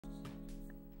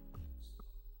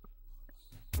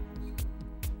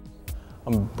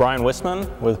I'm Brian Wismann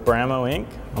with Brammo Inc.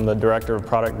 I'm the Director of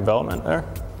Product Development there.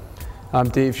 I'm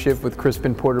Dave Schiff with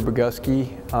Crispin Porter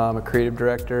Bogusky. I'm a creative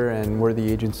director, and we're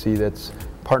the agency that's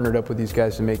partnered up with these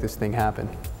guys to make this thing happen.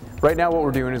 Right now what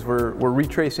we're doing is we're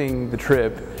retracing the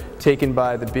trip taken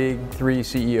by the big three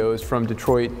CEOs from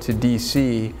Detroit to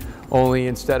DC, only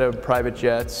instead of private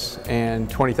jets and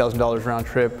 $20,000 round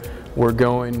trip, we're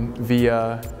going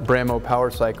via Brammo power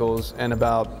cycles and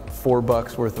about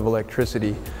 $4 worth of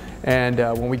electricity. And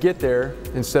when we get there,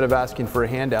 instead of asking for a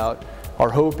handout,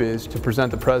 our hope is to present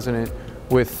the president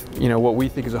with what we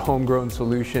think is a homegrown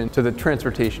solution to the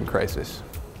transportation crisis.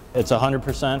 It's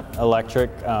 100%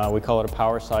 electric. We call it a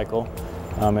power cycle.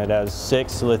 It has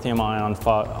 6 lithium-ion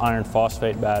iron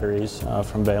phosphate batteries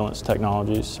from Valence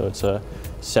Technologies, so it's a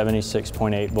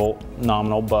 76.8 volt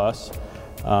nominal bus.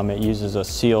 It uses a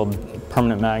sealed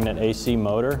permanent magnet AC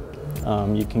motor.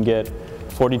 You can get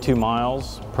 42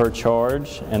 miles per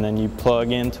charge, and then you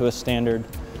plug into a standard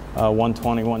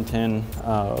 120, 110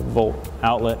 volt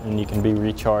outlet, and you can be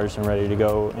recharged and ready to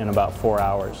go in about 4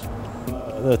 hours.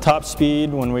 The top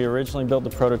speed, when we originally built the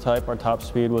prototype, our top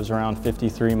speed was around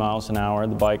 53 miles an hour.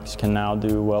 The bikes can now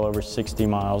do well over 60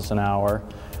 miles an hour.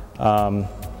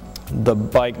 The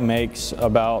bike makes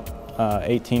about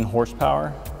 18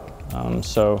 horsepower,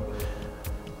 so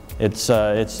it's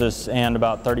this, and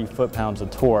about 30 foot-pounds of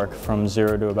torque from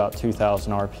 0 to about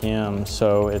 2,000 RPM.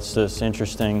 So it's this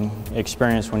interesting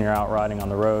experience when you're out riding on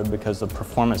the road, because the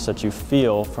performance that you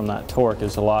feel from that torque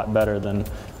is a lot better than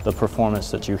the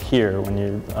performance that you hear when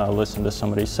you listen to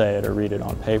somebody say it or read it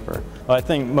on paper. I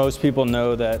think most people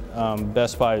know that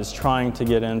Best Buy is trying to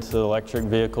get into the electric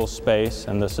vehicle space,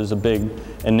 and this is a big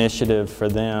initiative for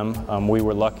them. We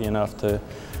were lucky enough to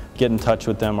get in touch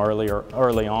with them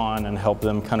early on and help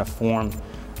them kind of form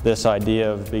this idea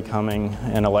of becoming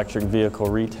an electric vehicle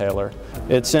retailer.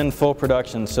 It's in full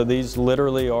production, so these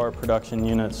literally are production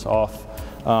units off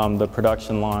the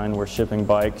production line. We're shipping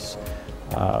bikes.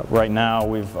 Right now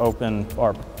we've opened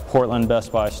our Portland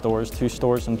Best Buy stores, 2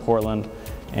 stores in Portland,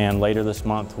 and later this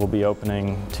month we'll be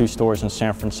opening 2 stores in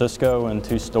San Francisco and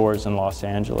 2 stores in Los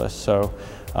Angeles. So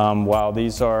while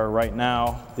these are right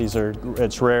now,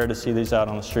 it's rare to see these out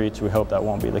on the streets. We hope that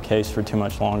won't be the case for too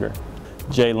much longer.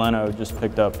 Jay Leno just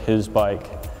picked up his bike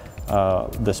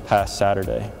this past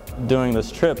Saturday. Doing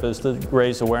this trip is to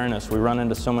raise awareness. We run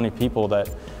into so many people that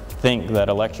think that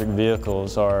electric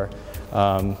vehicles are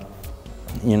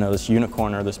this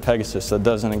unicorn or this Pegasus that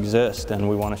doesn't exist, and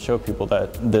we want to show people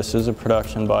that this is a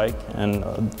production bike, and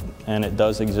it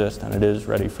does exist, and it is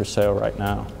ready for sale right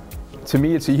now. To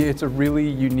me, it's a really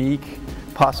unique,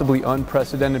 possibly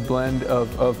unprecedented blend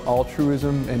of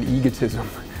altruism and egotism,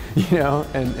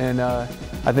 and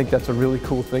I think that's a really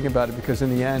cool thing about it, because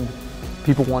in the end,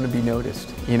 people want to be noticed,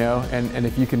 and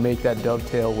if you can make that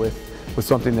dovetail with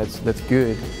something that's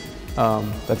good,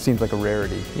 that seems like a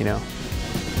rarity,